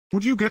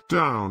Would you get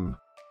down?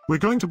 We're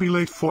going to be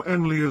late for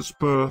Anlia's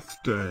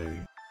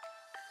birthday.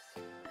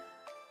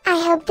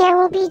 I hope there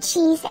will be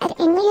cheese at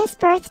Anlia's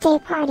birthday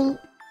party.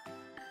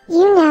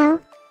 You know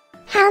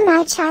how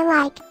much I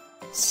like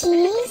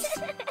cheese.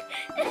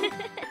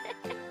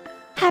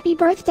 Happy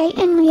birthday,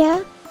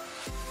 Anlia.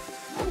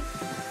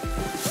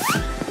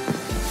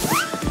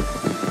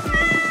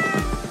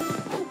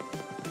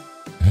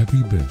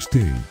 Happy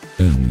birthday,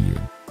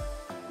 Anlia.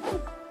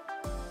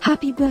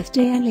 Happy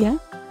birthday, Anlia.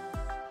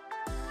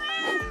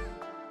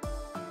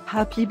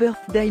 Happy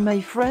birthday,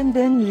 my friend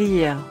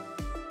Enrich.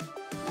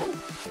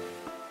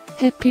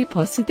 Happy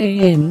birthday,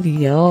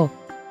 Anlia.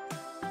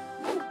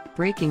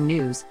 Breaking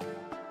news.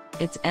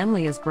 It's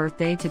Anlia's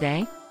birthday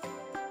today.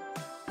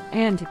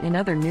 And in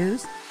other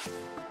news,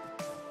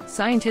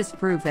 scientists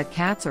prove that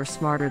cats are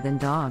smarter than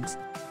dogs.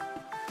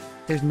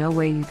 There's no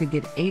way you could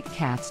get 8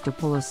 cats to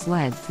pull a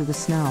sled through the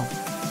snow.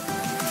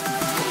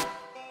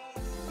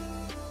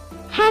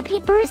 Happy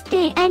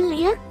birthday,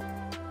 Anlia.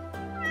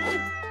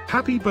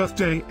 Happy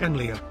birthday,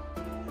 Anlia.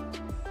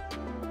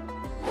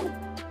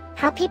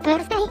 Happy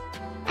birthday,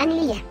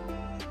 Anlia.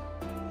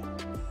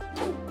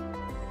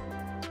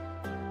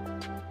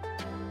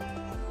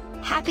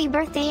 Happy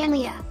birthday,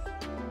 Anlia.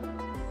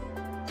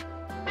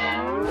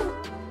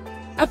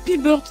 Happy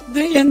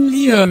birthday,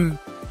 Anlia.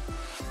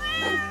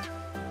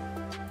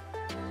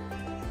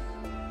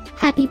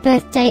 Happy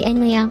birthday,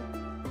 Anlia.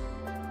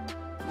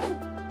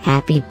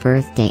 Happy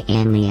birthday,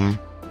 Anlia.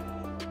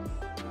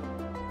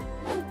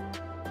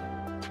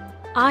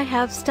 I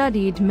have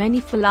studied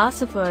many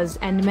philosophers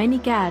and many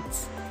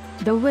cats.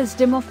 The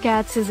wisdom of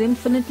cats is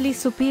infinitely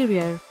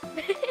superior.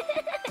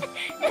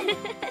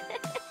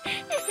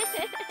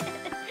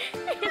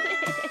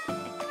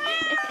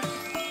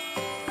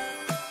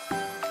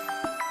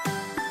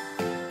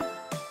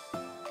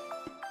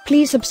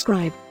 Please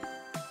subscribe,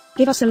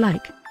 give us a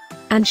like,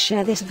 and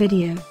share this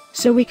video,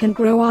 so we can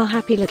grow our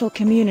happy little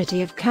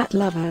community of cat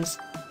lovers.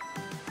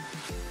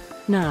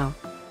 Now,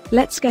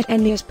 let's get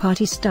Anlia's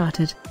party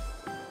started.